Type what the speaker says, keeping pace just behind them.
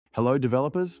Hello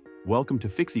developers, welcome to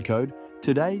Fixycode.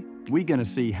 Today, we're going to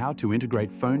see how to integrate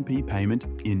PhonePe payment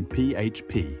in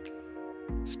PHP.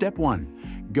 Step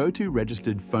 1. Go to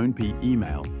registered PhonePe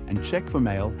email and check for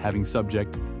mail having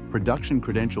subject production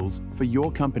credentials for your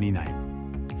company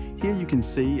name. Here you can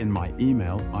see in my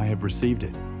email I have received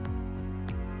it.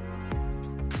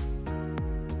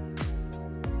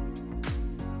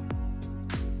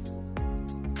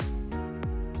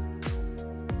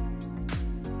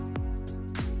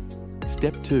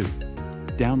 Step 2.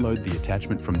 Download the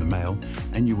attachment from the mail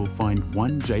and you will find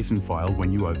one JSON file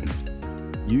when you open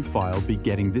it. You file be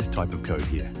getting this type of code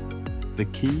here. The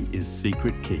key is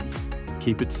secret key.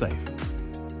 Keep it safe.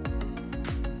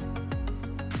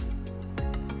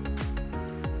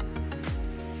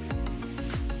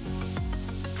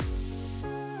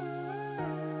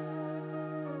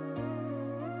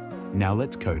 Now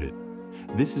let's code it.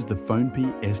 This is the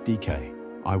PhonePe SDK.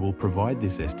 I will provide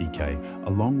this SDK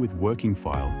along with working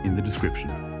file in the description.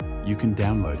 You can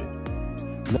download it.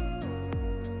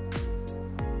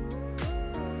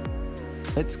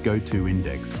 Let's go to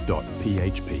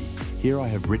index.php. Here I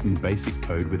have written basic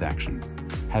code with action,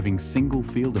 having single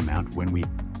field amount when we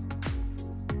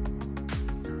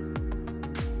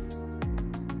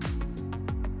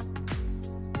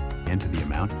enter the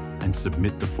amount and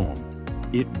submit the form.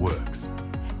 It works.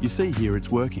 You see here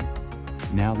it's working.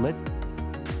 Now let's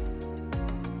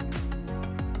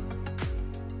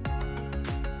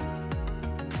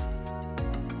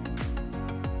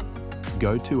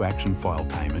go to action file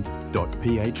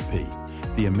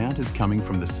payment.php. The amount is coming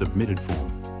from the submitted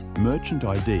form. Merchant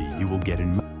ID you will get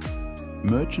in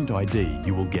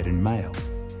mail.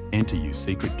 Enter your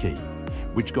secret key,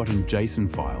 which got in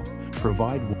JSON file.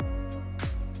 Provide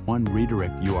one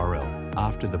redirect URL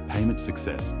after the payment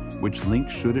success. Which link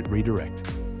should it redirect?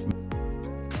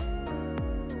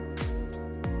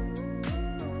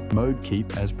 Mode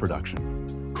keep as production.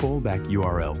 Callback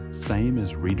URL, same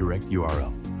as redirect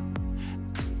URL.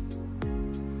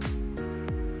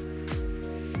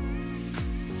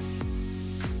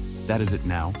 That is it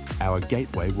now. Our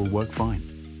gateway will work fine.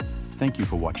 Thank you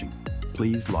for watching.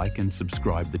 Please like and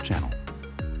subscribe the channel.